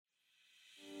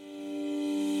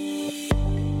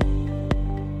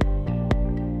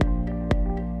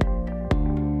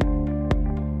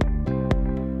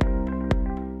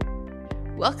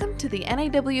Welcome to the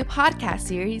NAW podcast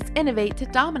series, Innovate to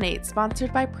Dominate,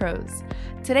 sponsored by Pros.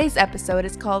 Today's episode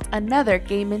is called Another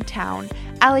Game in Town.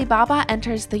 Alibaba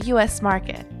enters the U.S.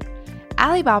 market.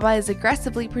 Alibaba is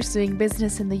aggressively pursuing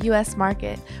business in the U.S.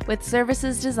 market with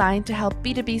services designed to help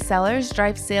B2B sellers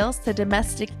drive sales to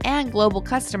domestic and global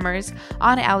customers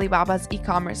on Alibaba's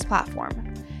e-commerce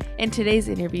platform. In today's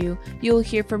interview, you will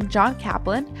hear from John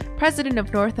Kaplan, President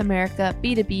of North America,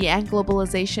 B2B and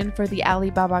Globalization for the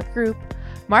Alibaba Group,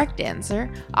 Mark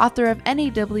Danzer, author of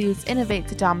NAW's Innovate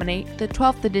to Dominate, the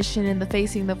 12th edition in the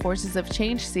Facing the Forces of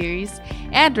Change series,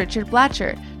 and Richard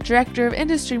Blatcher, Director of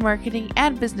Industry Marketing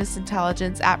and Business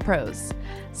Intelligence at Pros.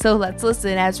 So let's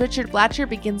listen as Richard Blatcher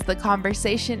begins the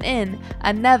conversation in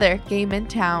Another Game in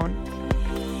Town.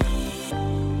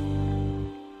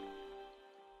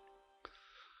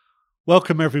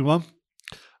 Welcome, everyone.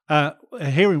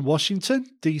 Here in Washington,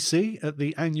 D.C. at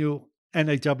the annual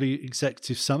NAW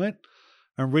Executive Summit.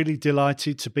 I'm really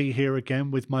delighted to be here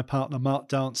again with my partner, Mark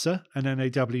Danzer, an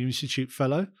NAW Institute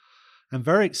Fellow, and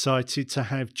very excited to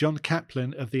have John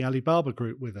Kaplan of the Alibaba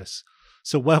Group with us.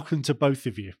 So welcome to both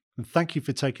of you, and thank you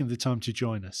for taking the time to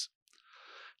join us.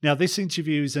 Now, this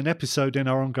interview is an episode in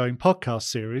our ongoing podcast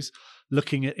series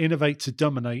looking at Innovate to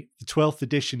Dominate, the 12th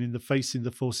edition in the Facing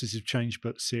the Forces of Change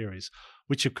book series,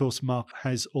 which of course Mark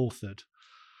has authored.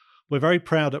 We're very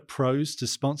proud at Pros to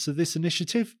sponsor this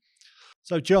initiative.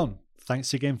 So John,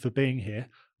 thanks again for being here.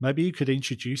 Maybe you could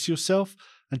introduce yourself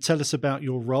and tell us about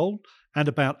your role and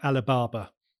about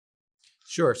Alibaba.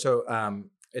 Sure. So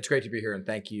it's great to be here and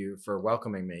thank you for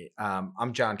welcoming me.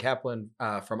 I'm John Kaplan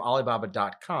from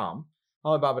Alibaba.com.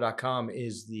 Alibaba.com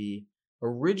is the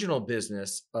original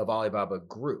business of Alibaba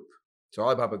Group. So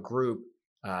Alibaba Group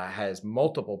has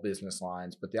multiple business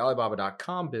lines, but the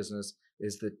Alibaba.com business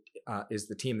is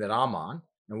the team that I'm on.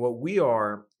 And what we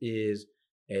are is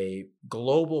a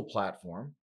global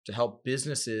platform to help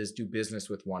businesses do business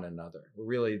with one another. We're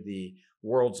really the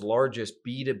world's largest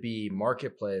B2B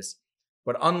marketplace.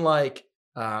 But unlike,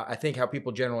 I think, how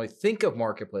people generally think of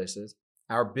marketplaces,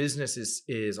 our business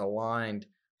is aligned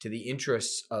to the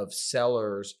interests of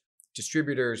sellers,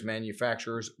 distributors,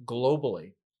 manufacturers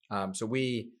globally. So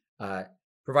we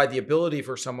provide the ability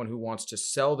for someone who wants to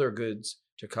sell their goods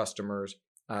to customers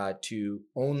to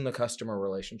own the customer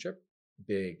relationship,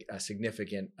 a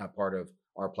significant part of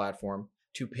our platform,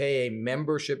 to pay a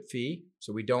membership fee.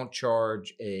 So we don't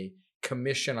charge a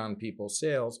commission on people's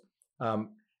sales.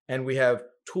 And we have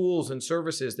tools and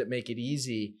services that make it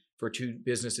easy for two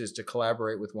businesses to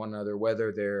collaborate with one another,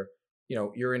 whether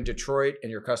you're in Detroit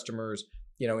and your customers,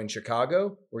 in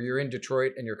Chicago, or you're in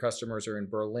Detroit and your customers are in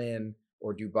Berlin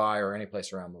or Dubai or any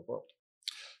place around the world.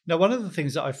 Now, one of the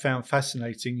things that I found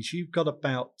fascinating is you've got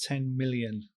about 10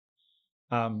 million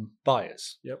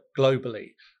buyers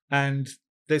globally. And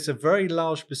there's a very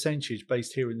large percentage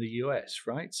based here in the US,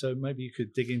 right? So maybe you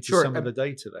could dig into some of the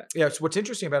data there. Yeah, so what's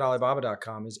interesting about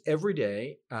Alibaba.com is every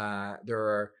day there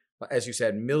are, as you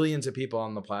said, millions of people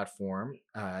on the platform,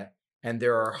 and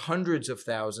there are hundreds of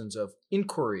thousands of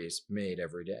inquiries made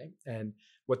every day. And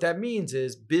what that means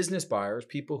is business buyers,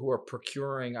 people who are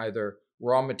procuring either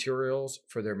raw materials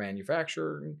for their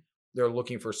manufacturing, they're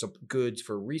looking for some goods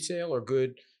for resale or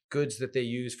goods that they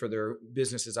use for their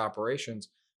business's operations,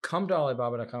 come to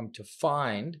Alibaba.com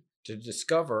to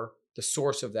discover the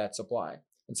source of that supply.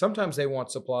 And sometimes they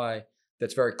want supply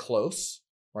that's very close,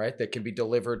 right? That can be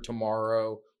delivered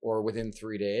tomorrow or within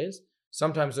 3 days.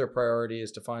 Sometimes their priority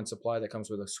is to find supply that comes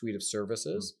with a suite of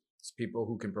services. It's people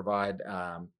who can provide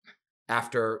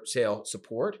after-sale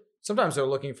support. Sometimes they're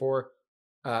looking for,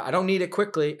 I don't need it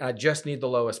quickly, I just need the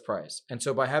lowest price. And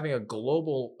so by having a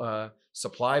global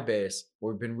supply base,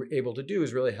 what we've been able to do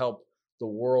is really help the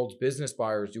world's business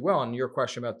buyers do well. And your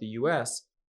question about the US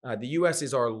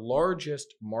is our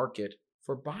largest market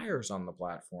for buyers on the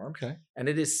platform. Okay. And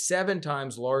it is 7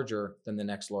 times larger than the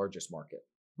next largest market.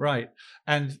 Right.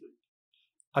 And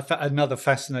another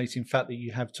fascinating fact that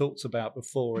you have talked about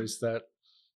before is that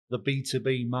the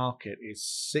B2B market is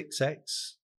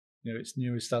 6x, its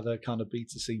nearest other kind of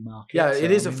B2C market. Yeah,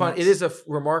 it is a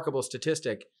remarkable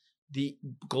statistic. The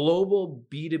global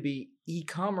B2B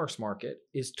e-commerce market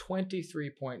is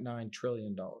 $23.9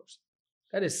 trillion.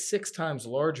 That is 6 times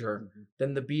larger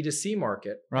than the B2C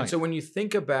market. Right. And so when you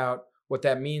think about what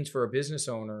that means for a business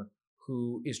owner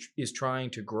who is trying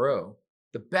to grow,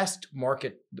 the best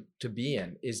market to be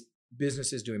in is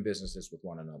businesses doing businesses with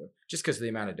one another, just because of the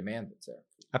amount of demand that's there.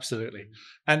 Absolutely.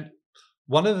 And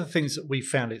one of the things that we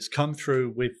found, it's come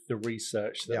through with the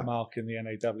research that Mark and the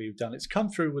NAW have done, it's come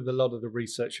through with a lot of the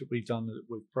research that we've done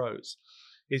with Pros,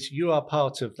 is you are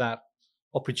part of that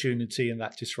opportunity and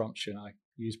that disruption.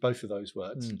 use both of those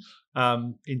words,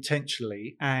 Mm.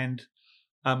 intentionally. And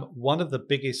one of the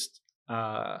biggest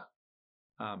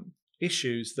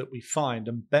issues that we find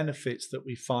and benefits that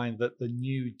we find that the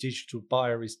new digital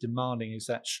buyer is demanding is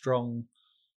that strong,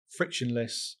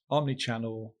 frictionless,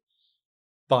 omni-channel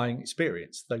buying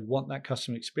experience. They want that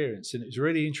customer experience. And it's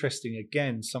really interesting,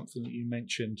 again, something that you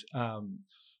mentioned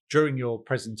during your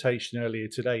presentation earlier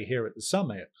today here at the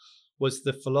summit was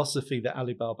the philosophy that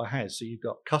Alibaba has. So you've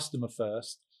got customer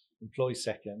first, employee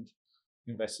second,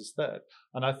 investors third.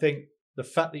 And I think the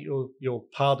fact that you're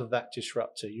part of that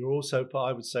disruptor, you're also,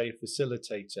 I would say, a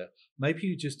facilitator. Maybe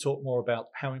you just talk more about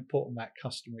how important that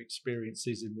customer experience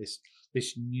is in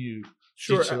this new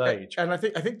digital age. And I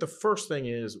think the first thing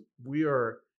is we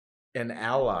are an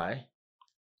ally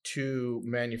to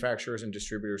manufacturers and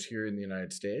distributors here in the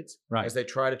United States as they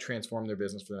try to transform their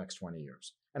business for the next 20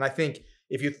 years. And I think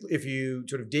if you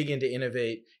sort of dig into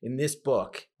Innovate in this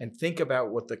book and think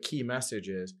about what the key message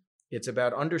is, it's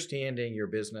about understanding your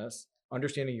business,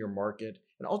 understanding your market,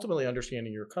 and ultimately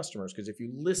understanding your customers. Because if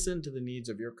you listen to the needs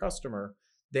of your customer,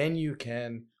 then you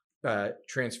can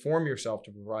transform yourself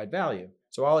to provide value.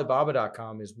 So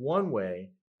Alibaba.com is one way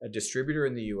a distributor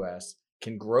in the US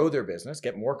can grow their business,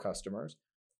 get more customers.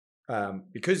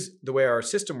 Because the way our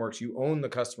system works, you own the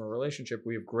customer relationship.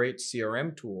 We have great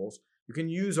CRM tools. You can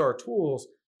use our tools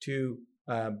to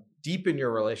deepen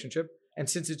your relationship. And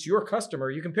since it's your customer,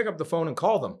 you can pick up the phone and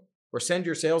call them or send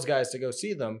your sales guys to go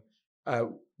see them.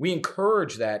 We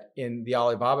encourage that in the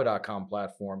Alibaba.com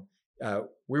platform.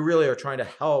 We really are trying to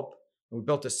help. We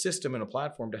built a system and a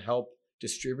platform to help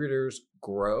distributors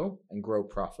grow and grow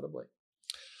profitably.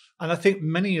 And I think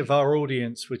many of our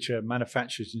audience, which are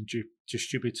manufacturers and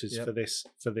distributors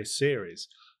for this series,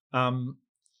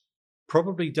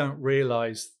 probably don't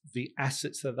realize the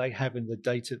assets that they have in the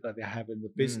data that they have in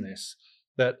the business.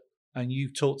 And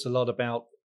you've talked a lot about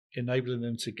enabling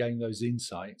them to gain those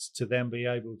insights to then be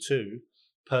able to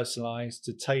personalize,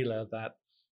 to tailor that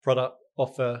product,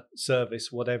 offer,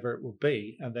 service, whatever it will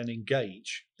be, and then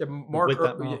engage with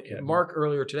that market. Mark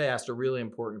earlier today asked a really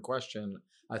important question,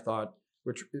 I thought,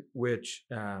 which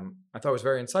I thought was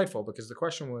very insightful, because the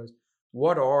question was,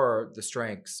 what are the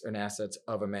strengths and assets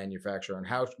of a manufacturer, and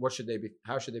how should they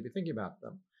be thinking about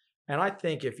them? And I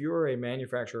think if you're a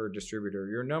manufacturer or distributor,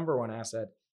 your number one asset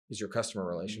is your customer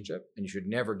relationship, and you should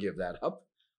never give that up.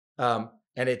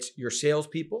 And it's your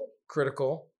salespeople,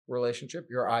 critical relationship,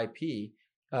 your IP.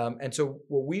 And so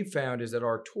what we've found is that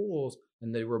our tools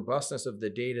and the robustness of the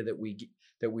data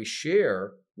that we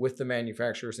share with the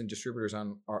manufacturers and distributors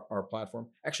on our platform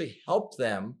actually help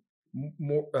them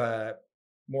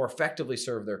more effectively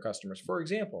serve their customers. For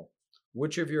example,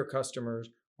 which of your customers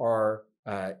are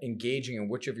engaging in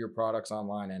which of your products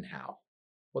online and how?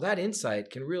 Well, that insight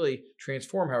can really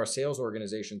transform how a sales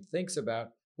organization thinks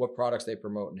about what products they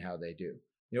promote and how they do.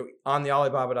 On the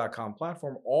Alibaba.com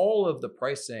platform, all of the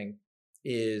pricing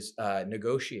is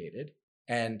negotiated.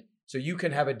 And so you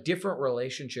can have a different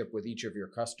relationship with each of your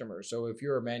customers. So if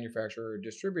you're a manufacturer or a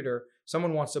distributor,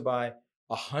 someone wants to buy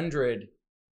 100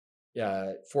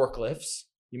 forklifts,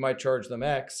 you might charge them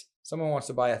X. Someone wants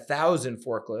to buy 1,000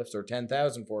 forklifts or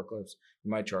 10,000 forklifts,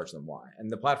 you might charge them Y. And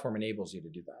the platform enables you to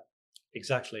do that.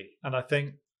 Exactly. And I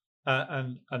think,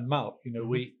 and Mark,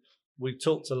 we've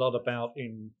talked a lot about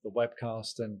in the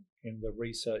webcast and in the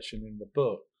research and in the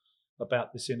book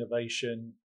about this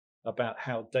innovation, about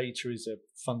how data is a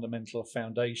fundamental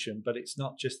foundation, but it's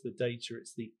not just the data,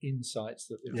 it's the insights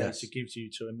that the data gives you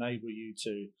to enable you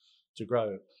to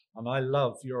grow. And I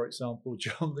love your example,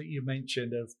 John, that you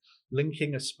mentioned of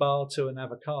linking a spa to an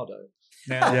avocado.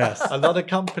 Now, a lot of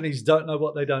companies don't know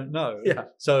what they don't know. Yeah.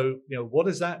 So, what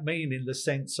does that mean in the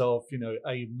sense of,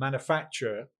 a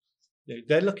manufacturer?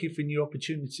 They're looking for new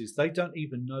opportunities. They don't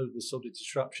even know the sort of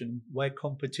disruption where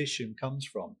competition comes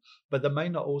from, but they may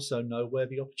not also know where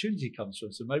the opportunity comes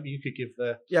from. So maybe you could give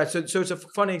the So it's a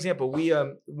funny example. We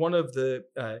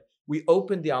we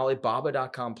opened the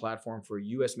Alibaba.com platform for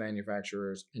U.S.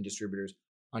 manufacturers and distributors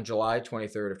on July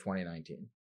 23rd of 2019.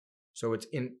 So it's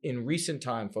in recent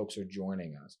time, folks are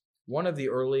joining us. One of the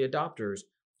early adopters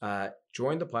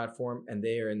joined the platform, and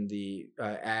they are in the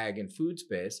ag and food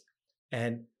space,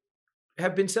 and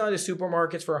have been selling to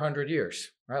supermarkets for 100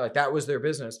 years, right? Like that was their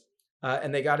business.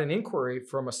 And they got an inquiry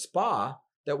from a spa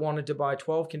that wanted to buy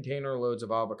 12 container loads of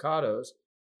avocados.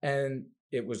 And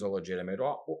it was a legitimate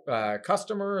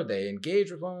customer. They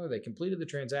engaged with one, they completed the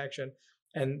transaction.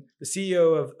 And the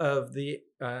CEO of the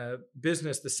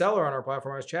business, the seller on our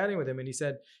platform, I was chatting with him, and he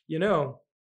said,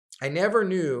 I never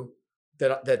knew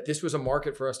that this was a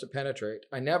market for us to penetrate.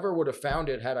 I never would have found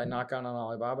it had I not gone on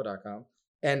Alibaba.com.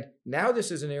 And now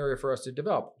this is an area for us to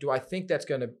develop. Do I think that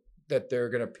they're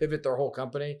going to pivot their whole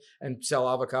company and sell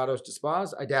avocados to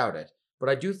spas? I doubt it. But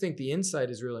I do think the insight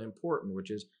is really important,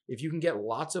 which is if you can get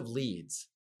lots of leads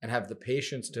and have the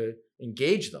patience to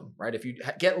engage them, right? If you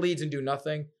get leads and do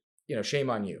nothing, shame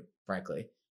on you, frankly.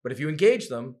 But if you engage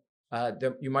them,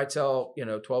 then you might sell,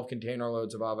 12 container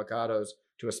loads of avocados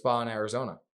to a spa in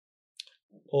Arizona.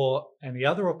 Or any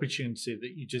other opportunity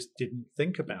that you just didn't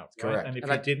think about, right? Correct. And if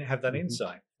you didn't have that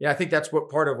insight. Yeah, I think that's what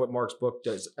part of what Mark's book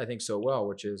does, I think, so well,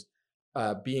 which is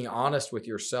being honest with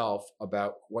yourself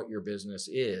about what your business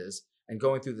is and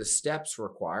going through the steps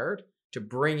required to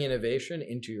bring innovation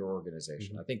into your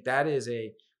organization. I think that is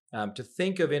to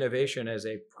think of innovation as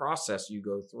a process you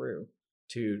go through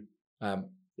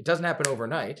it doesn't happen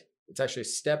overnight. It's actually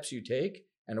steps you take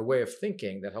and a way of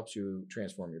thinking that helps you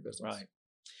transform your business. Right.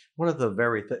 One of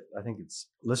the I think it's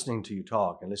listening to you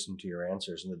talk and listening to your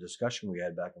answers and the discussion we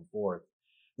had back and forth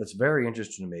that's very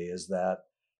interesting to me is that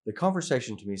the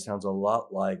conversation to me sounds a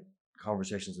lot like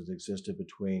conversations that existed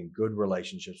between good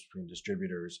relationships between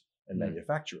distributors and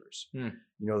manufacturers.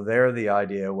 There the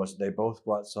idea was they both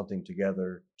brought something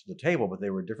together to the table, but they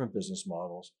were different business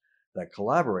models that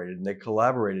collaborated, and they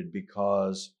collaborated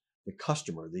because the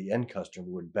customer, the end customer,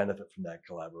 would benefit from that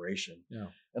collaboration. Yeah.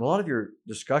 And a lot of your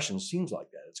discussion seems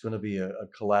like that. It's going to be a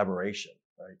collaboration,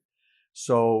 right?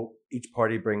 So each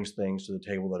party brings things to the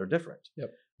table that are different.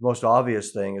 Yep. The most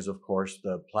obvious thing is, of course,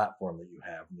 the platform that you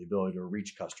have and the ability to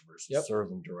reach customers and serve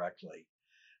them directly.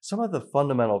 Some of the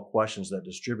fundamental questions that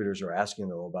distributors are asking,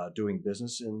 though, about doing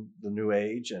business in the new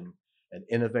age and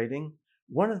innovating,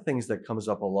 one of the things that comes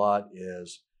up a lot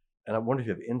is, and I wonder if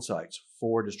you have insights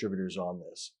for distributors on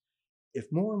this, if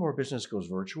more and more business goes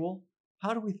virtual,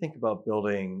 how do we think about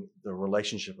building the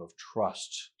relationship of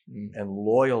trust and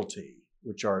loyalty,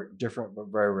 which are different but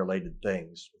very related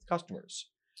things with customers?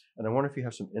 And I wonder if you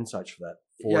have some insights for that.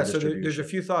 So there's a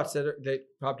few thoughts that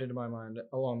popped into my mind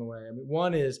along the way. I mean,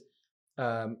 one is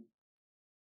at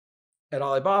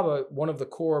Alibaba, one of the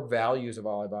core values of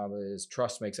Alibaba is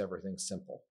trust makes everything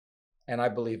simple. And I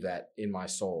believe that in my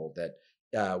soul, that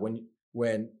when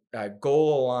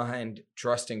goal-aligned,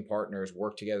 trusting partners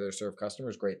work together to serve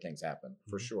customers, great things happen,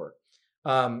 for sure.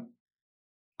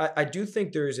 I do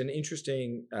think there's an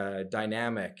interesting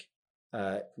dynamic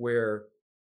where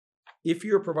if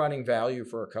you're providing value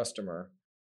for a customer,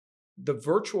 the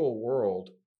virtual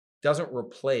world doesn't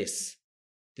replace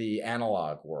the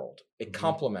analog world. It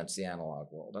complements the analog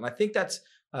world. And I think that's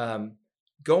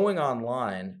going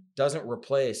online doesn't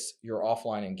replace your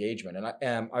offline engagement.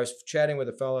 And I was chatting with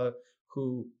a fellow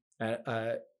who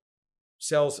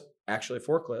sells actually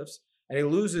forklifts, and he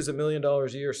loses $1 million a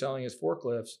year selling his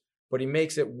forklifts, but he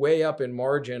makes it way up in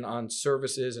margin on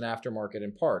services and aftermarket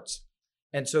and parts.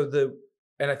 And so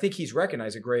and I think he's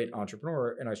recognized, a great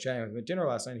entrepreneur. And I was chatting with him at dinner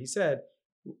last night. He said,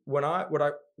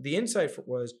 the insight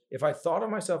was, if I thought of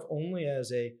myself only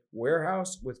as a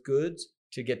warehouse with goods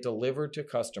to get delivered to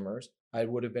customers, I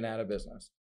would have been out of business.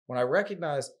 When I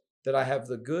recognized that I have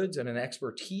the goods and an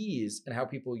expertise in how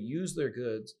people use their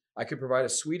goods, I could provide a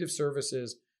suite of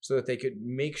services so that they could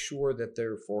make sure that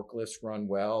their forklifts run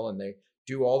well and they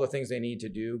do all the things they need to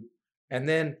do. And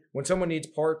then when someone needs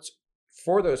parts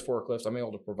for those forklifts, I'm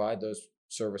able to provide those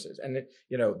services. And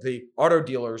the auto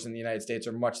dealers in the United States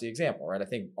are much the example, right? I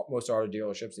think most auto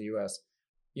dealerships in the US,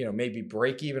 maybe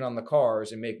break even on the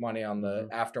cars and make money on the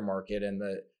aftermarket and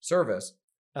the service.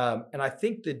 And I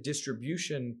think the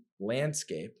distribution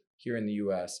landscape here in the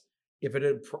US, if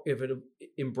it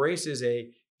embraces a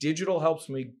digital helps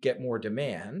me get more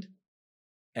demand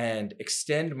and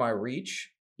extend my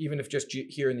reach, even if just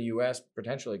here in the US,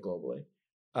 potentially globally.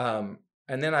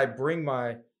 And then I bring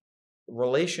my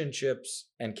relationships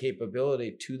and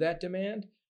capability to that demand,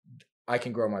 I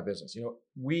can grow my business.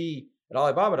 We at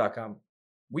Alibaba.com,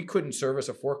 we couldn't service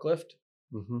a forklift.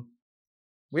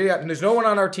 There's no one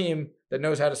on our team that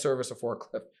knows how to service a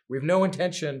forklift. We have no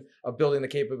intention of building the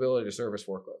capability to service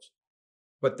forklifts.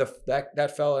 But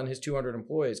that fella and his 200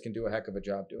 employees can do a heck of a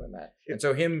job doing that. And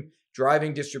so him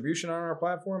driving distribution on our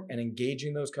platform and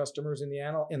engaging those customers in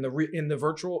the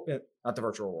virtual, not the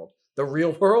virtual world, the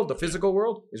real world, the physical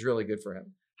world, is really good for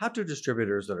him. How do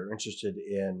distributors that are interested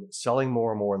in selling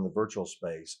more and more in the virtual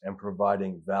space and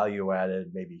providing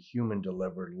value-added, maybe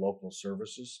human-delivered local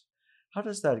services, how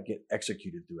does that get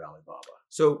executed through Alibaba?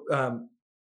 So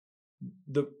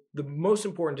the most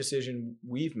important decision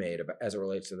we've made as it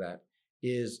relates to that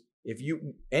is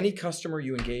any customer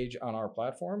you engage on our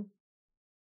platform,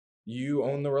 you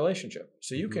own the relationship.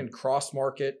 So you can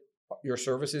cross-market your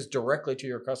services directly to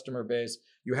your customer base.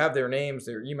 You have their names,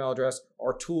 their email address.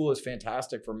 Our tool is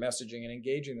fantastic for messaging and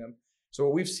engaging them. So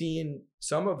what we've seen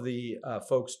some of the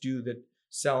folks do that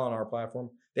sell on our platform,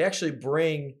 they actually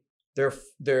bring their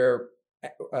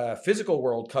physical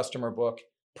world customer book,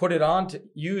 put it on to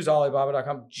use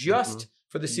Alibaba.com just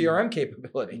for the CRM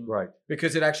capability, Right.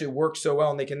 because it actually works so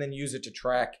well, and they can then use it to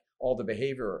track all the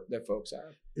behavior that folks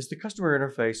have. Is the customer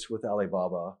interface with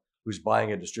Alibaba, who's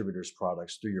buying a distributor's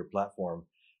products through your platform,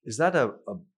 is that a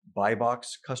buy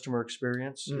box customer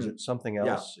experience? Is it something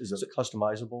else? Is it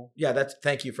customizable? Yeah,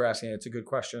 thank you for asking. It's a good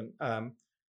question.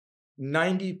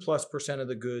 90+% of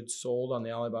the goods sold on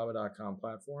the Alibaba.com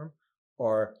platform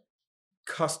are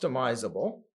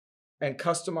customizable, and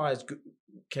customized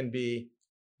can be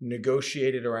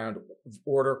negotiated around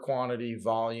order quantity,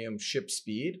 volume, ship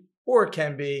speed, or it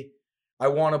can be, I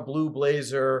want a blue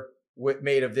blazer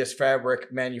made of this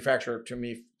fabric, manufactured to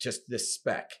me just this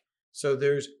spec. So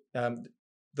there's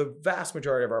the vast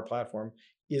majority of our platform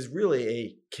is really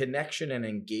a connection and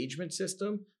engagement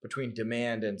system between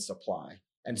demand and supply.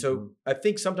 And so I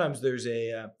think sometimes there's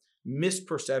a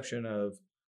misperception of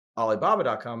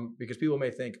Alibaba.com, because people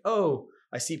may think, oh,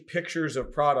 I see pictures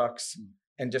of products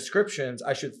and descriptions.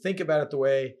 I should think about it the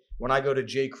way when I go to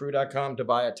jcrew.com to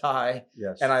buy a tie,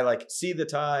 and I see the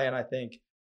tie and I think,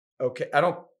 okay, I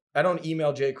don't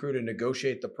email J.Crew to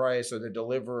negotiate the price or the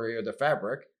delivery or the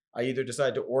fabric. I either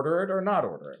decide to order it or not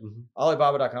order it.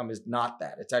 Alibaba.com is not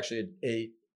that. It's actually a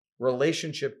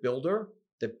relationship builder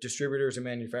that distributors and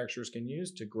manufacturers can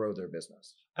use to grow their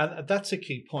business. And that's a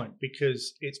key point,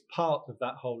 because it's part of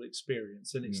that whole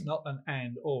experience, and it's not an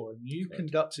and or. And you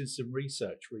conducted some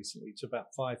research recently to about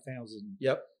 5,000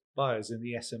 buyers in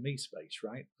the SME space,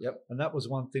 right? And that was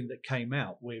one thing that came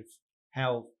out with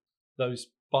how those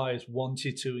buyers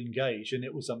wanted to engage, and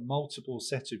it was a multiple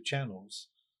set of channels.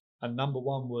 And number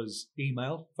one was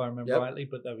email, if I remember rightly,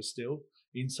 but there was still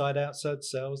inside outside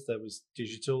sales, there was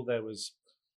digital, there was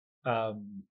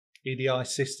EDI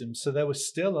systems. So there was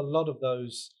still a lot of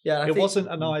those. Yeah, it wasn't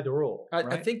an either or.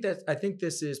 I think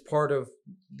this is part of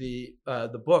the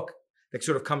book that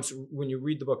sort of comes when you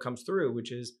read the book comes through,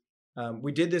 which is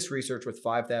we did this research with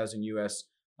 5,000 U.S.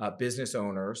 Business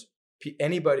owners,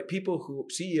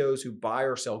 CEOs who buy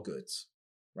or sell goods,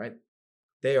 right?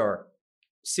 They are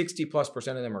 60+%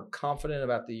 of them are confident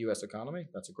about the U.S. economy.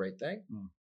 That's a great thing.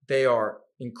 They are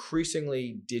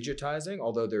increasingly digitizing,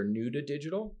 although they're new to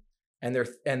digital, and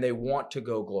they want to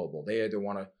go global. They either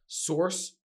want to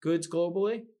source goods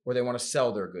globally or they want to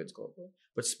sell their goods globally.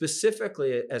 But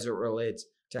specifically, as it relates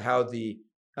to how the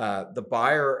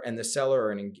buyer and the seller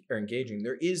are engaging,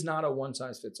 there is not a one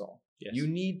size fits all. You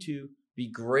need to be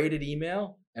great at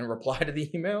email and reply to the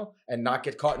email and not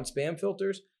get caught in spam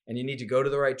filters. And you need to go to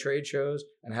the right trade shows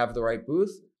and have the right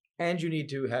booth. And you need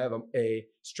to have a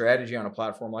strategy on a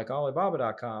platform like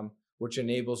Alibaba.com, which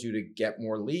enables you to get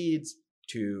more leads,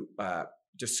 to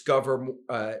discover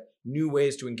new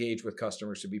ways to engage with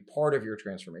customers, to be part of your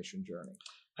transformation journey.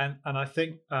 And I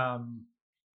think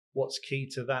what's key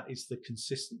to that is the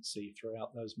consistency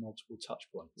throughout those multiple touch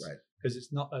points. Right. Because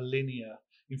it's not a linear.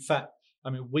 In fact, I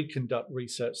mean, we conduct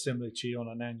research similar to you on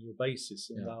an annual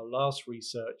basis, and our last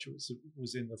research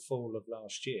was in the fall of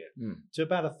last year to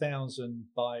about 1,000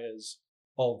 buyers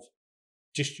of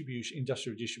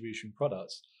industrial distribution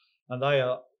products, and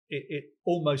it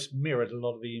almost mirrored a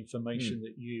lot of the information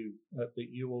that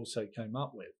you also came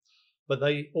up with, but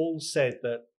they all said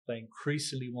that they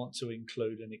increasingly want to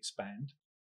include and expand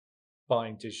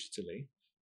buying digitally,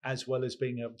 as well as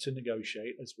being able to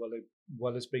negotiate, as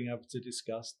well as being able to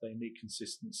discuss. They need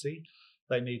consistency.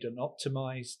 They need an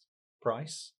optimized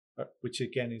price, which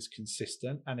again is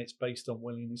consistent, and it's based on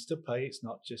willingness to pay. It's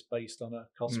not just based on a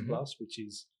cost plus, which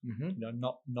is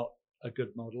not a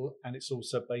good model, and it's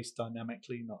also based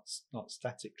dynamically, not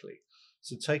statically.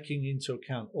 So taking into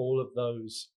account all of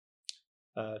those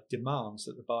demands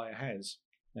that the buyer has,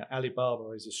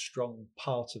 Alibaba is a strong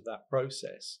part of that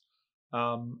process,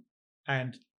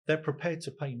 and they're prepared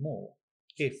to pay more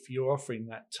if you're offering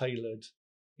that tailored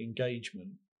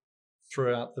engagement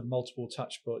throughout the multiple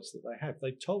touch points that they have.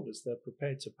 They've told us they're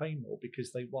prepared to pay more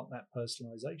because they want that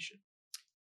personalization.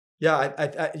 Yeah,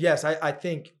 I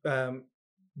think I'm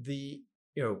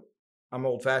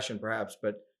old fashioned perhaps,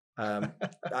 but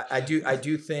I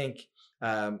do think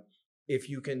if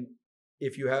you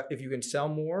can sell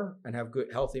more and have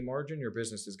good healthy margin, your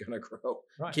business is going to grow.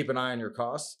 Right. Keep an eye on your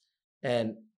costs.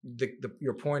 And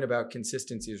your point about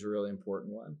consistency is a really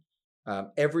important one.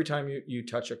 Every time you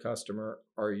touch a customer,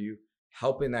 are you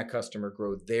helping that customer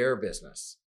grow their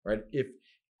business, right?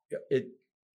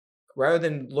 Rather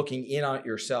than looking in on it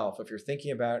yourself, if you're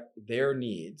thinking about their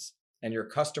needs and your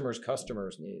customers'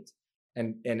 needs,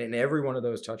 and in every one of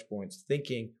those touch points,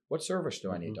 thinking, what service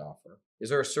do I need to offer? Is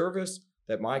there a service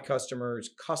that my customer's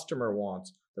customer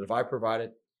wants that if I provide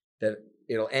it, that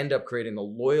it'll end up creating the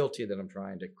loyalty that I'm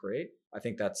trying to create? I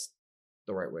think that's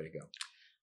the right way to go.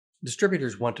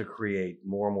 Distributors want to create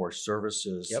more and more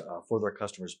services for their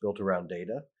customers built around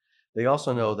data. They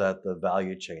also know that the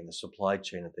value chain, the supply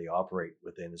chain that they operate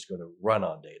within is going to run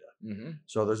on data. Mm-hmm.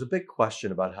 So there's a big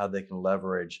question about how they can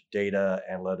leverage data,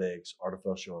 analytics,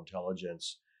 artificial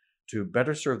intelligence to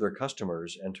better serve their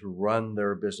customers and to run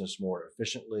their business more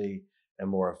efficiently and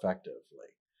more effectively.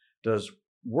 Does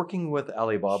working with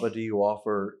Alibaba, do you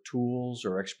offer tools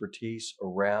or expertise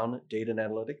around data and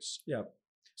analytics? Yeah.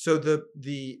 So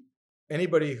the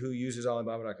anybody who uses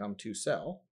Alibaba.com to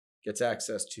sell gets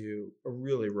access to a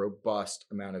really robust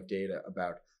amount of data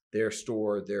about their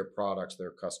store, their products,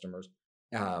 their customers.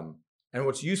 And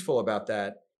what's useful about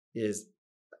that is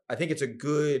I think it's a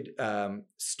good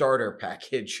starter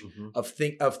package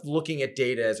of looking at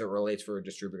data as it relates for a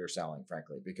distributor selling,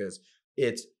 frankly, because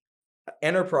it's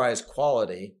enterprise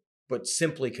quality, but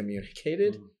simply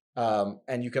communicated.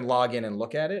 And you can log in and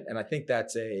look at it. And I think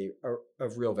that's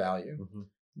of real value.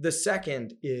 The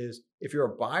second is if you're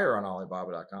a buyer on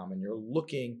Alibaba.com and you're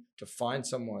looking to find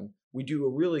someone, we do a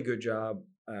really good job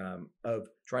of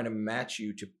trying to match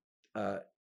you to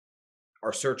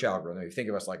our search algorithm. If you think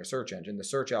of us like a search engine, the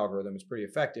search algorithm is pretty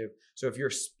effective. So if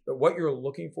what you're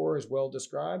looking for is well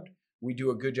described, we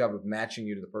do a good job of matching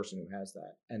you to the person who has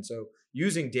that. And so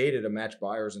using data to match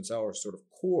buyers and sellers is sort of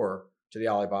core to the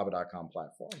Alibaba.com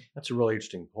platform. That's a really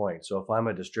interesting point. So if I'm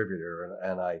a distributor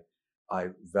and I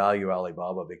value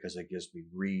Alibaba because it gives me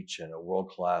reach and a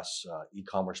world-class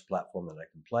e-commerce platform that I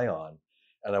can play on,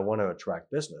 and I want to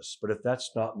attract business. But if that's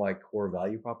not my core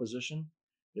value proposition,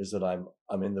 is that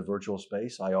I'm in the virtual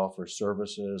space, I offer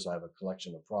services, I have a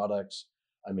collection of products,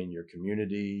 I'm in your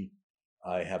community,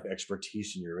 I have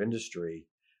expertise in your industry,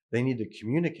 they need to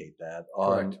communicate that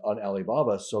on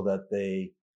Alibaba so that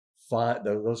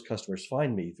those customers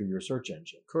find me through your search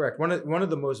engine. Correct. One of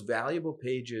the most valuable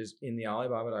pages in the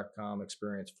Alibaba.com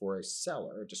experience for a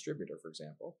seller, a distributor, for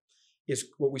example, is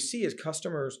what we see is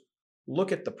customers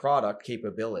look at the product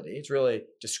capability. It's really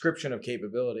description of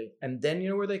capability. And then you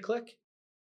know where they click?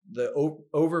 The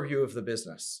overview of the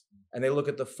business. And they look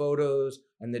at the photos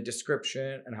and the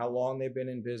description and how long they've been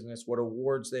in business, what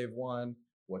awards they've won,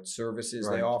 what services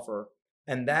they offer.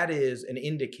 And that is an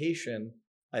indication,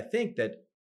 I think, that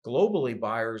globally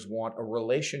buyers want a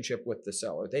relationship with the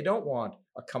seller. They don't want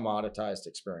a commoditized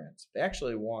experience. They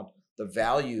actually want the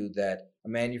value that a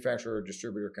manufacturer or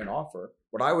distributor can offer.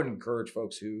 What I would encourage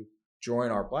folks who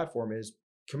join our platform is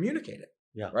communicate it.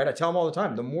 Yeah. Right. I tell them all the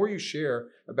time, the more you share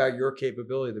about your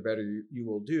capability, the better you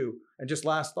will do. And just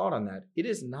last thought on that,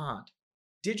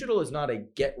 digital is not a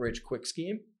get rich quick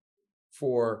scheme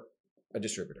for a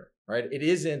distributor, right? It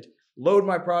isn't load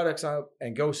my products up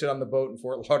and go sit on the boat in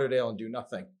Fort Lauderdale and do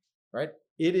nothing, right?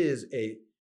 It is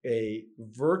a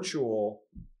virtual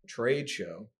trade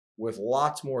show with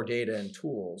lots more data and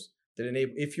tools that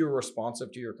enable, if you're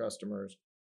responsive to your customers,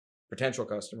 potential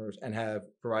customers, and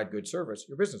provide good service,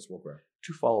 your business will grow.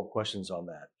 2 follow-up questions on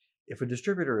that. If a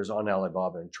distributor is on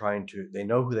Alibaba and they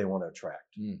know who they want to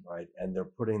attract, right? And they're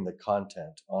putting the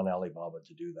content on Alibaba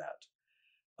to do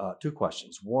that. 2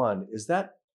 questions. One, is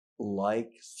that like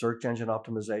search engine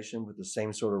optimization with the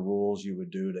same sort of rules you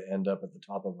would do to end up at the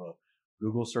top of a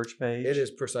Google search page? It is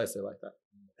precisely like that.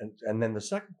 And then the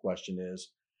second question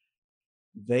is,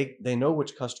 they know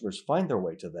which customers find their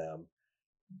way to them.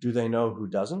 Do they know who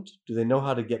doesn't? Do they know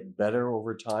how to get better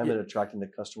over time at attracting the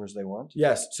customers they want?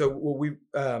 Yes. So what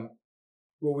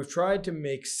we've tried to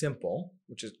make simple,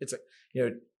 which is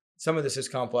some of this is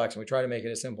complex, and we try to make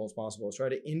it as simple as possible. Is try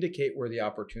to indicate where the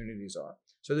opportunities are.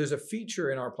 So there's a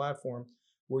feature in our platform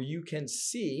where you can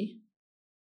see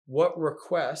what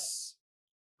requests,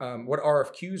 what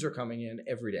RFQs are coming in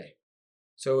every day.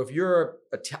 So if you're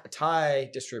a tie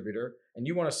distributor and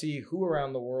you want to see who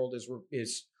around the world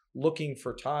is looking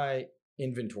for tie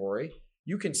inventory,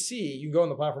 you can go on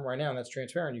the platform right now, and that's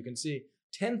transparent. You can see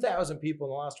 10,000 people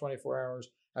in the last 24 hours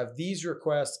have these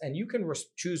requests, and you can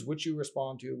choose which you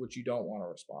respond to, which you don't want to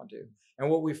respond to. And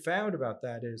what we found about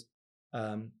that is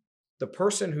the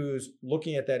person who's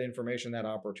looking at that information, that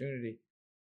opportunity,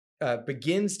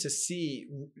 begins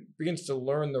to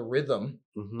learn the rhythm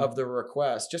of the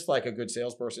request, just like a good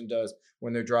salesperson does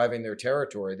when they're driving their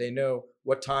territory. They know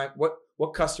what time,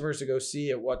 what customers to go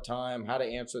see at what time, how to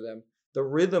answer them. The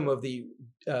rhythm of the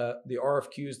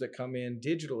RFQs that come in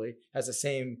digitally has the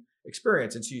same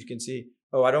experience. And so you can see,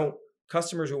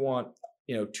 customers who want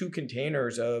 2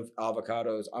 containers of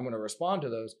avocados, I'm going to respond to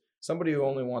those. Somebody who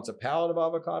only wants a pallet of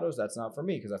avocados, that's not for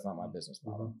me because that's not my business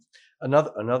model.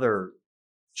 Another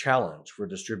challenge for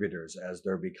distributors as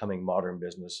they're becoming modern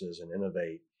businesses and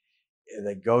innovate,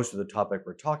 that goes to the topic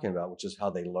we're talking about, which is how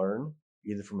they learn,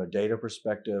 either from a data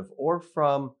perspective or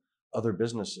from other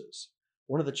businesses.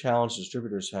 One of the challenges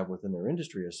distributors have within their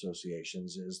industry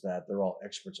associations is that they're all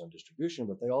experts on distribution,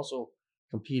 but they also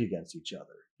compete against each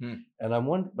other.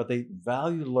 But they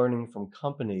value learning from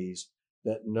companies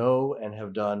that know and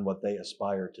have done what they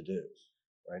aspire to do,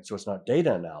 right? So it's not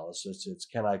data analysis, it's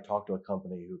can I talk to a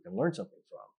company who can learn something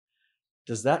from?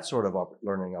 Does that sort of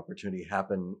learning opportunity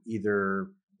happen either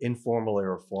informally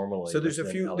or formally? So there's a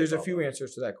few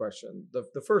answers to that question.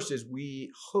 The first is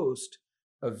we host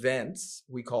events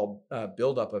we call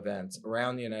build-up events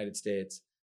around the United States,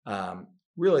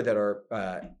 really that are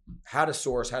how to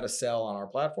source, how to sell on our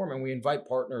platform, and we invite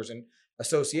partners and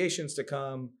associations to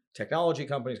come, technology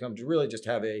companies come to really just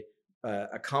have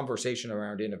a conversation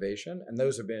around innovation, and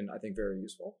those have been, I think, very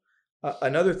useful.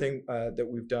 Another thing that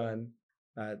we've done,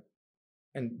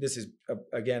 and this is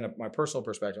again my personal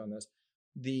perspective on this.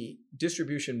 The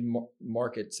distribution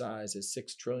market size is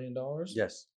 $6 trillion.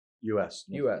 Yes, U.S.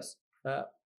 U.S.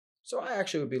 So I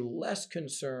actually would be less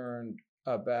concerned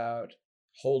about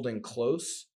holding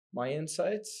close my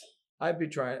insights. I'd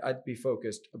be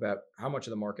focused about how much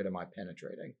of the market am I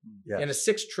penetrating. Yes. In a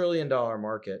 $6 trillion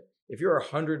market, if you're a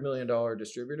 $100 million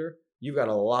distributor, you've got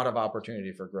a lot of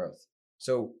opportunity for growth.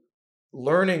 So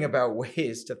learning about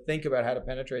ways to think about how to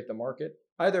penetrate the market,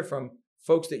 either from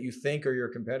folks that you think are your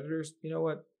competitors, you know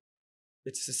what?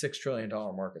 It's a $6 trillion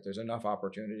market. There's enough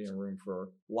opportunity and room for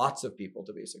lots of people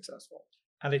to be successful.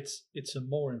 And it's a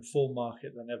more informed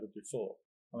market than ever before.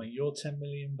 I mean, your 10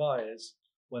 million buyers,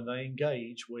 when they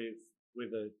engage with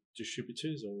the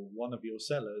distributors or one of your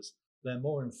sellers, they're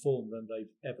more informed than they've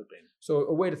ever been. So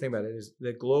a way to think about it is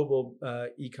the global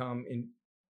e-com in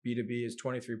B2B is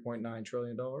 $23.9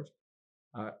 trillion.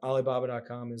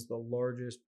 Alibaba.com is the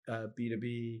largest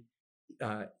B2B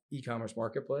e-commerce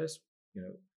marketplace,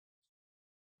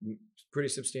 pretty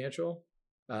substantial.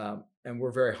 And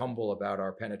we're very humble about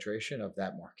our penetration of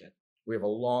that market. We have a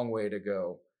long way to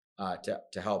go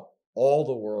to help all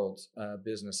the world's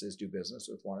businesses do business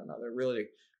with one another. Really,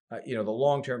 the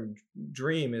long-term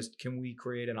dream is, can we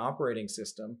create an operating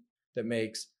system that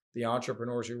makes the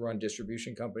entrepreneurs who run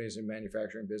distribution companies and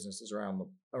manufacturing businesses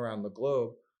around the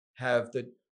globe have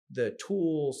the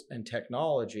tools and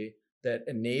technology that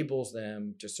enables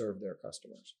them to serve their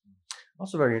customers. I'm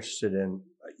also very interested in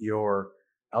your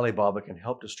Alibaba can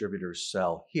help distributors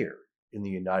sell here in the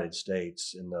United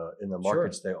States in the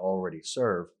markets they already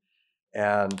serve.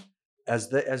 And as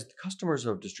the customers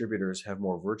of distributors have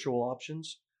more virtual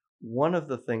options, one of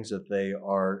the things that they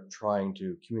are trying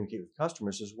to communicate with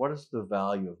customers is, what is the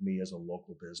value of me as a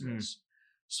local business?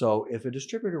 So if a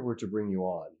distributor were to bring you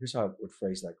on, here's how I would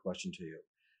phrase that question to you.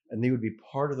 And they would be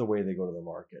part of the way they go to the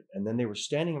market. And then they were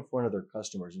standing in front of their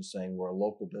customers and saying, we're a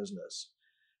local business,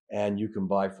 and you can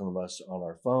buy from us on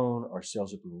our phone, our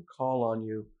sales rep will call on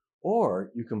you, or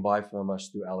you can buy from us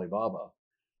through Alibaba.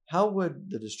 How would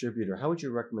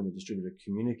you recommend the distributor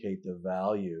communicate the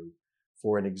value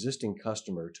for an existing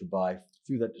customer to buy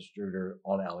through that distributor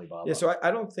on Alibaba? Yeah, so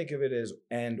I don't think of it as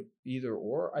and either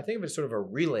or. I think of it as sort of a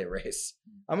relay race.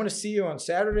 I'm going to see you on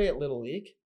Saturday at Little League,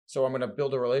 so I'm going to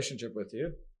build a relationship with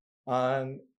you.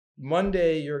 On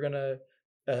Monday, you're going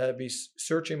to be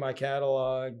searching my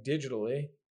catalog digitally,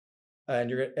 and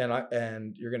you're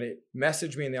going to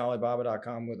message me in the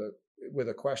Alibaba.com with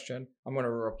a question. I'm going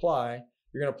to reply.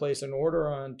 You're going to place an order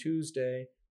on Tuesday.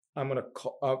 I'm going to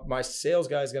call, my sales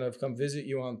guy is going to come visit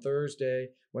you on Thursday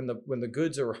when the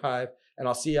goods arrive, and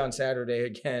I'll see you on Saturday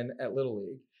again at Little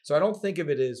League. So I don't think of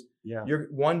it as your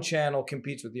one channel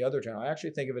competes with the other channel. I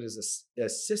actually think of it as a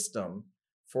system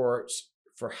for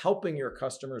helping your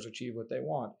customers achieve what they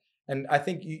want. And I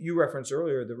think you referenced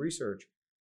earlier the research.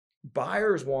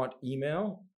 Buyers want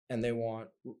email, and they want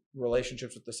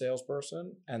relationships with the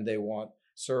salesperson, and they want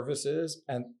services,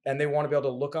 and they want to be able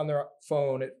to look on their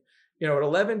phone at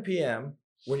 11 p.m.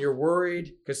 when you're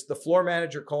worried because the floor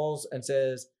manager calls and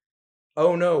says,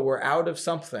 oh no, we're out of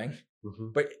something.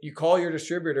 But you call your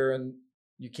distributor and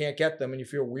you can't get them, and you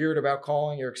feel weird about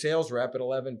calling your sales rep at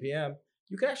 11 p.m.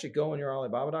 You can actually go in your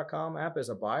Alibaba.com app as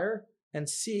a buyer and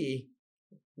see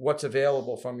what's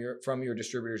available from your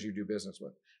distributors you do business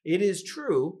with. It is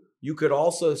true. You could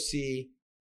also see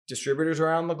distributors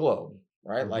around the globe,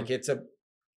 right? Like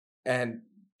and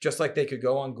just like they could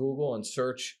go on Google and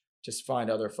search to find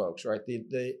other folks, right?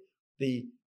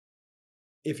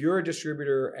 If you're a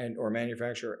distributor or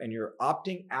manufacturer and you're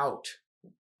opting out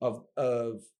of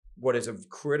what is a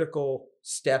critical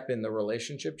step in the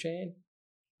relationship chain,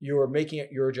 you are making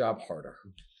it your job harder.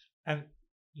 And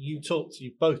you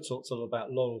both talked a lot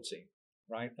about loyalty,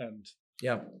 right? And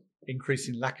Yeah.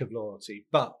 increasing lack of loyalty,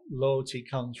 but loyalty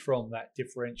comes from that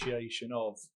differentiation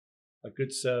of a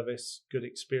good service, good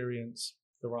experience,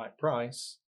 the right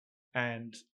price,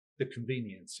 and the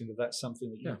convenience. That's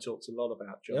something that you talked a lot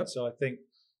about, John. Yep. So I think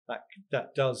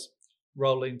that does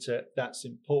roll into, that's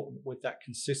important with that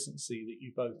consistency that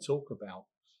you both talk about,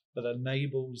 that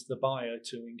enables the buyer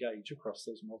to engage across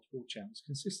those multiple channels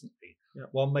consistently,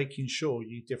 while making sure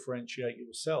you differentiate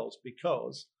yourselves,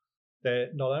 because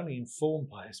they're not only informed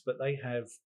buyers, but they have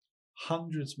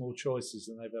hundreds more choices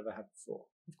than they've ever had before.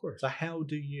 Of course. So how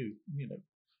do you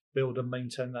build and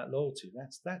maintain that loyalty?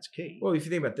 That's key. Well, if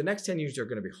you think about it, the next 10 years are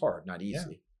going to be hard, not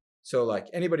easy. Yeah. So like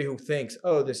anybody who thinks,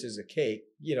 oh, this is a cake,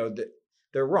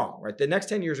 they're wrong, right? The next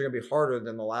 10 years are going to be harder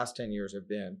than the last 10 years have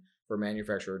been for a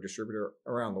manufacturer or distributor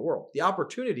around the world. The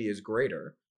opportunity is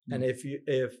greater. And if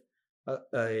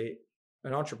an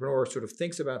entrepreneur sort of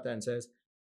thinks about that and says,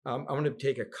 I'm going to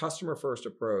take a customer first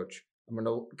approach. I'm going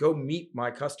to go meet my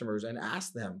customers and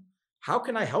ask them, how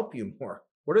can I help you more?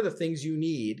 What are the things you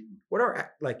need? What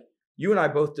are, like you and I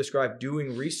both described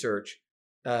doing research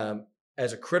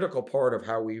as a critical part of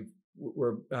how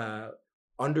we're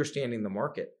understanding the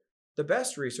market. The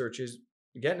best research is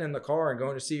getting in the car and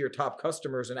going to see your top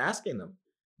customers and asking them,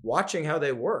 watching how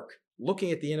they work,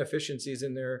 looking at the inefficiencies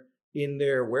in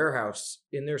their warehouse,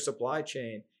 in their supply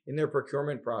chain, in their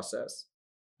procurement process.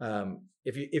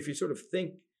 If you sort of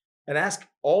think and ask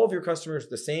all of your customers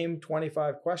the same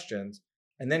 25 questions,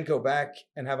 and then go back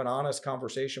and have an honest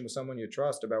conversation with someone you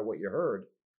trust about what you heard,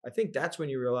 I think that's when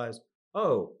you realize,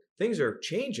 oh, things are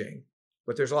changing,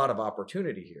 but there's a lot of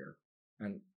opportunity here.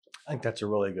 And I think that's a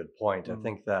really good point. I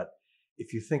think that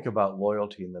if you think about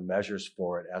loyalty and the measures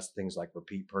for it as things like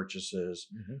repeat purchases,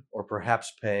 or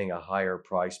perhaps paying a higher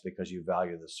price because you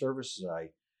value the services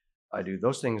I do,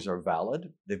 those things are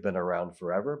valid. They've been around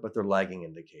forever, but they're lagging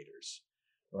indicators,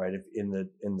 right? If in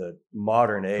the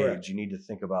modern age, Correct. You need to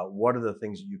think about what are the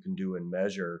things that you can do and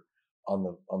measure on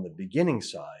the beginning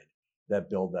side that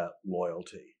build that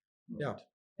loyalty. Yeah.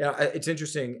 It's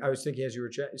interesting. I was thinking as you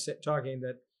were talking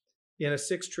that in a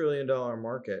 $6 trillion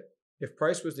market, if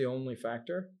price was the only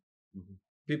factor,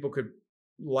 people could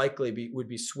likely would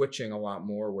be switching a lot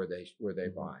more where they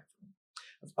buy.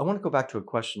 I want to go back to a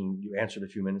question you answered a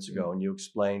few minutes ago, and you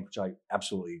explained, which I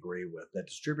absolutely agree with, that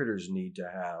distributors need to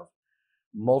have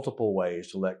multiple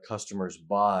ways to let customers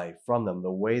buy from them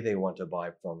the way they want to buy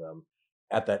from them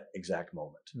at that exact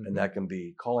moment. And that can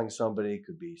be calling somebody, it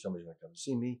could be somebody's going to come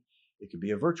see me, it could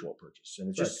be a virtual purchase. And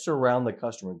it's just surround the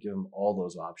customer and give them all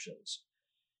those options.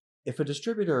 If a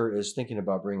distributor is thinking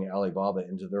about bringing Alibaba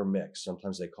into their mix,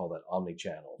 sometimes they call that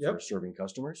omni-channel for serving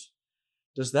customers.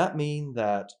 Does that mean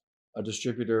that a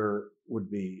distributor would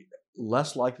be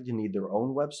less likely to need their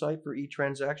own website for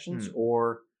e-transactions,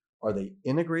 or are they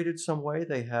integrated some way?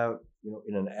 They have,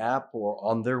 in an app or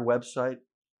on their website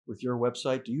with your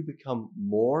website, do you become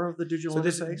more of the digital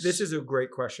interface? This is a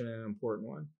great question and an important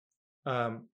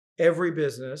one. Every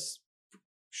business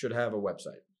should have a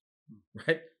website,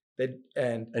 right?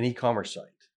 And an e-commerce site.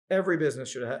 Every business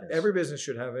should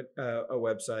have a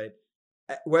website.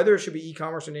 Whether it should be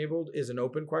e-commerce enabled is an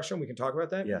open question. We can talk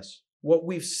about that. Yes. What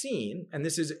we've seen, and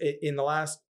this is in the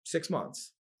last 6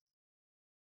 months,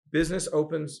 business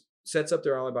sets up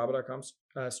their Alibaba.com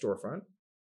storefront,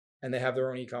 and they have their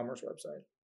own e-commerce website.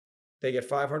 They get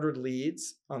 500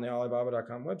 leads on the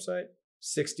Alibaba.com website.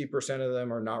 60% of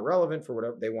them are not relevant for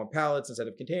whatever they want, pallets instead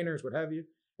of containers, what have you.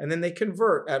 And then they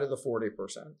convert out of the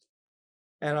 40%.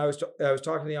 And I was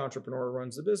talking to the entrepreneur who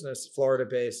runs the business,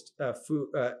 Florida-based food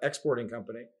exporting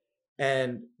company.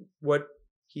 And what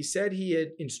he said he had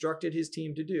instructed his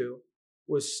team to do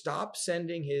was stop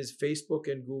sending his Facebook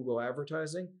and Google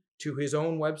advertising to his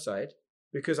own website,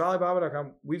 because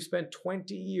Alibaba.com, we've spent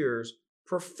 20 years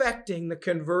perfecting the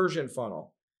conversion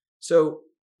funnel. So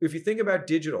if you think about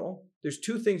digital, there's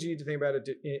two things you need to think about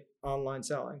online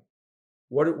selling.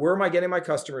 Where am I getting my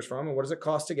customers from, and what does it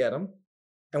cost to get them?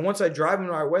 And once I drive them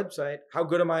to our website, how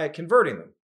good am I at converting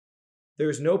them?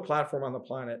 There's no platform on the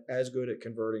planet as good at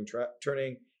converting,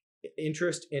 turning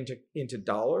interest into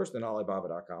dollars than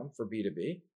Alibaba.com for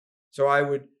B2B. So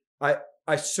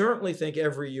I certainly think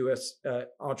every U.S.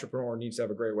 Entrepreneur needs to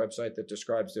have a great website that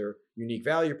describes their unique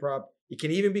value prop. It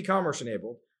can even be commerce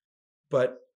enabled.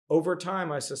 But over time,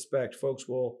 I suspect folks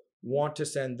will want to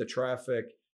send the traffic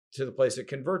to the place that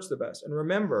converts the best. And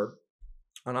remember,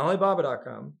 on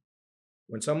Alibaba.com,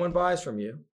 when someone buys from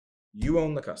you, you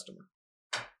own the customer.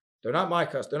 They're not my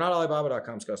customer. They're not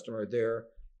Alibaba.com's customer. They're,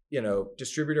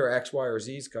 distributor X, Y, or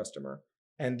Z's customer.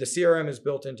 And the CRM is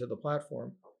built into the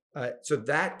platform. So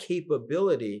that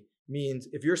capability means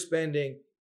if you're spending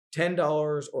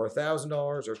 $10 or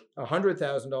 $1,000 or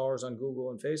 $100,000 on Google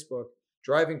and Facebook,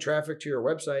 driving traffic to your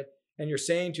website, and you're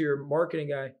saying to your marketing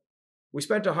guy, we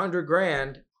spent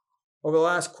 $100,000 over the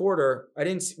last quarter.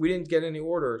 We didn't get any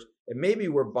orders. It may be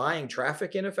we're buying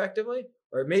traffic ineffectively,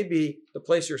 or it may be the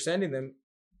place you're sending them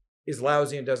is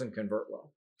lousy and doesn't convert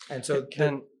well. And so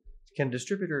can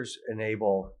distributors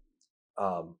enable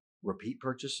repeat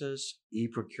purchases,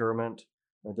 e-procurement?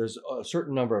 There's a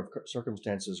certain number of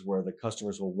circumstances where the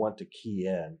customers will want to key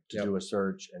in to do a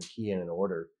search and key in an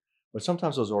order. But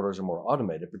sometimes those orders are more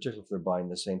automated, particularly if they're buying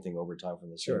the same thing over time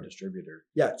from the same distributor.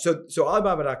 Yeah. So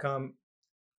Alibaba.com,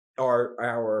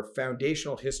 our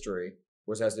foundational history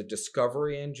was as a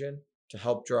discovery engine to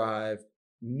help drive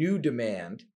new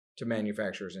demand to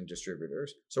manufacturers and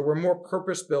distributors. So we're more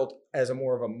purpose-built as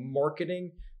more of a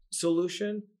marketing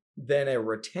solution than a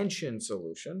retention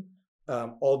solution.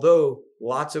 Although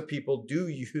lots of people do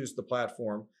use the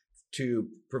platform to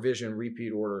provision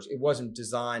repeat orders, it wasn't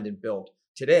designed and built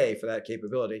today for that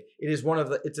capability. It is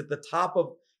it's at the top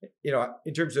of,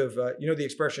 in terms of, the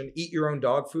expression, eat your own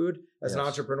dog food as an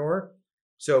entrepreneur.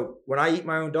 So when I eat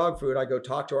my own dog food, I go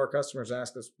talk to our customers,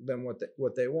 ask them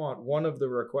what they want. One of the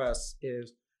requests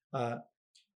is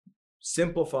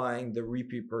simplifying the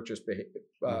repeat purchase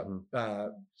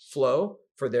flow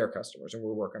for their customers, and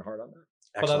we're working hard on that.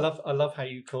 Excellent. But I love how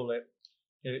you call it.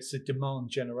 It's a demand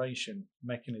generation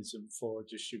mechanism for a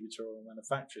distributor or a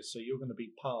manufacturer. So you're going to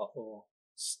be part or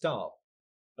start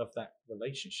of that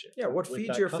relationship. Yeah, what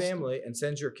feeds your family and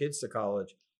sends your kids to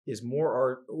college is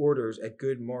more orders at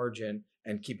good margin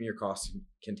and keeping your costs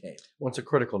contained. Well, it's a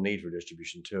critical need for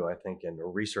distribution too. I think in a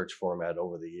research format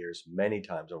over the years, many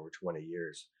times over 20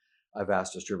 years, I've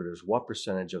asked distributors what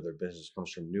percentage of their business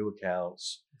comes from new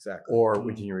accounts or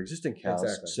within your existing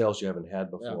accounts, sales you haven't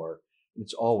had before. Yeah.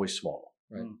 It's always small.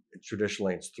 Right.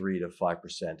 Traditionally, it's 3 to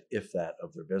 5%, if that,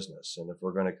 of their business. And if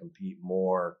we're going to compete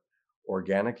more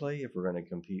organically, if we're going to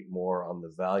compete more on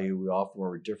the value we offer,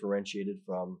 we're differentiated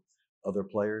from other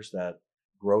players, that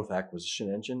growth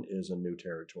acquisition engine is a new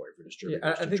territory for distributors.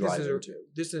 Yeah, I think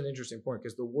this is an interesting point,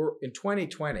 because in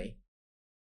 2020,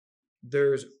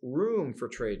 there's room for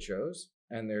trade shows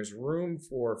and there's room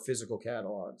for physical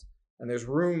catalogs and there's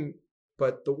room,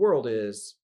 but the world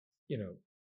is,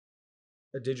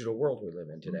 a digital world we live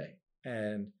in today,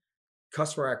 and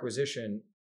customer acquisition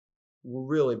will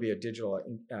really be a digital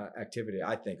activity,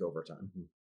 I think, over time. Mm-hmm.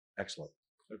 Excellent.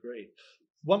 Agreed.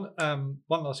 One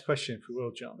last question, if you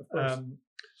will, John. Of course.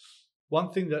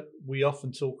 One thing that we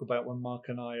often talk about when Mark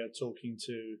and I are talking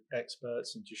to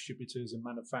experts and distributors and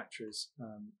manufacturers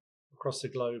across the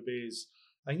globe is,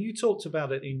 and you talked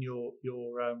about it in your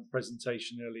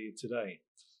presentation earlier today,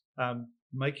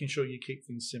 making sure you keep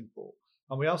things simple.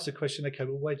 And we asked the question, okay,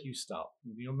 well, where do you start?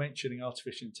 You're mentioning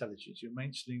artificial intelligence. You're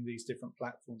mentioning these different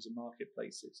platforms and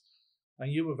marketplaces.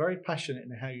 And you were very passionate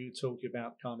in how you were talking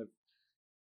about kind of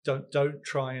don't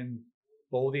try and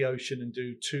boil the ocean and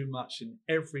do too much in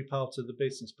every part of the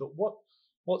business. But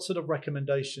what sort of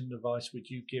recommendation and advice would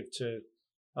you give to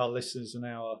our listeners and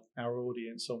our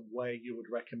audience on where you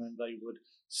would recommend they would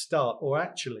start? Or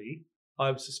actually,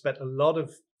 I would suspect a lot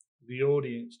of the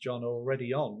audience, John, are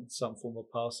already on some form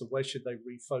of path. So where should they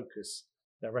refocus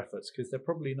their efforts? Because they're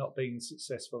probably not being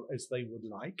successful as they would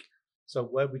like. So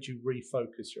where would you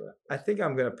refocus your efforts? I think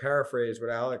I'm going to paraphrase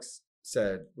what Alex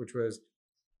said, which was,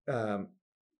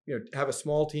 have a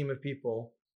small team of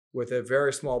people with a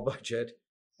very small budget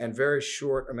and very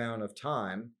short amount of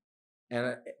time,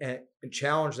 and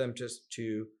challenge them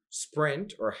to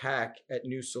sprint or hack at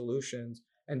new solutions,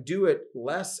 and do it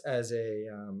less as a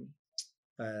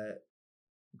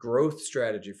growth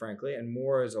strategy, frankly, and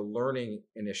more as a learning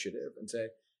initiative, and say,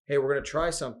 hey, we're going to try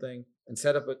something and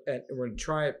set up and we're going to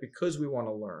try it because we want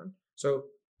to learn. So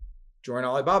join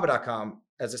Alibaba.com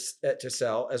to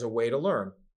sell as a way to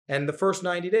learn. And the first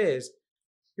 90 days,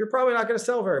 you're probably not going to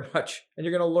sell very much, and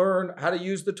you're going to learn how to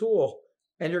use the tool,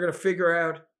 and you're going to figure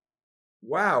out,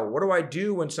 wow, what do I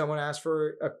do when someone asks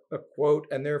for a quote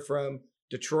and they're from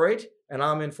Detroit and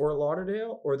I'm in Fort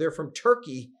Lauderdale, or they're from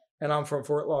Turkey and I'm from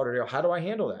Fort Lauderdale? How do I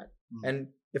handle that? Mm-hmm. And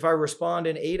if I respond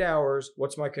in 8 hours,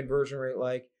 what's my conversion rate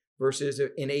like versus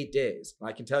in 8 days?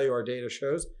 I can tell you our data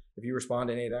shows if you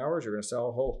respond in 8 hours, you're going to sell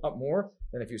a whole lot more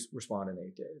than if you respond in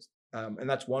 8 days. And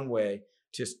that's one way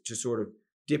to sort of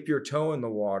dip your toe in the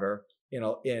water in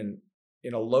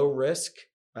a low risk,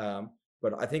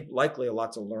 but I think likely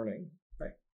lots of learning.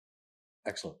 Right.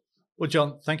 Excellent. Well,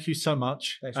 John, thank you so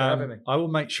much. Thanks for having me. I will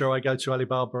make sure I go to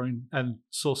Alibaba and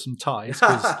source some ties,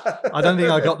 because I don't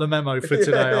think I got the memo for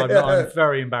today. I'm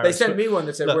very embarrassed. They sent me one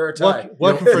that said, wear a tie.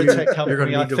 Working for a tech company, You're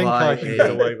going to I need to think buy I can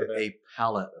get away with it. a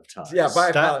pallet of ties. Yeah, buy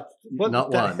a pallet. Not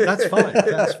one. That's fine.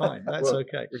 That's fine. That's Well,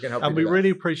 okay. We can help And you we do that.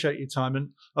 really appreciate your time. And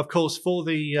of course, for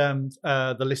the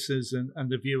listeners and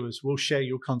the viewers, we'll share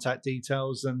your contact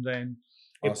details. And then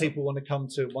if Awesome. people want to come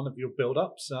to one of your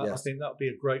build-ups, I Yes. think that would be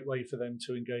a great way for them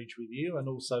to engage with you and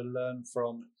also learn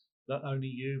from not only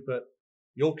you, but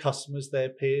your customers, their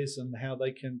peers, and how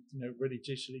they can really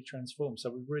digitally transform.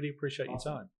 So we really appreciate your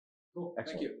time. Cool.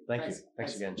 Excellent. Thank you.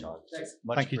 Thanks again, John. Thanks.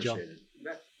 Much Thank you, John. appreciated.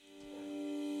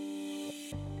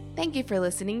 Thank you for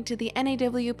listening to the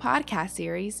NAW podcast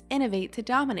series, Innovate to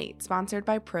Dominate, sponsored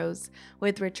by Pros,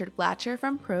 with Richard Blatcher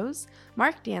from Pros,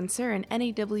 Mark Dancer, an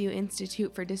NAW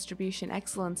Institute for Distribution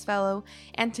Excellence Fellow,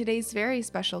 and today's very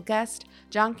special guest,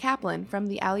 John Kaplan from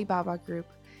the Alibaba Group.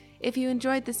 If you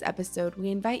enjoyed this episode,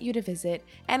 we invite you to visit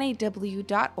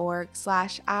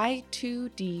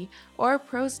naw.org/i2d or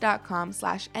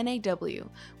pros.com/naw,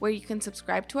 where you can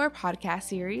subscribe to our podcast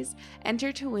series,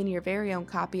 enter to win your very own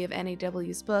copy of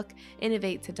NAW's book,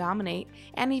 Innovate to Dominate,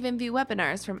 and even view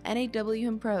webinars from NAW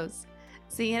and Pros.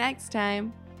 See you next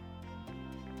time!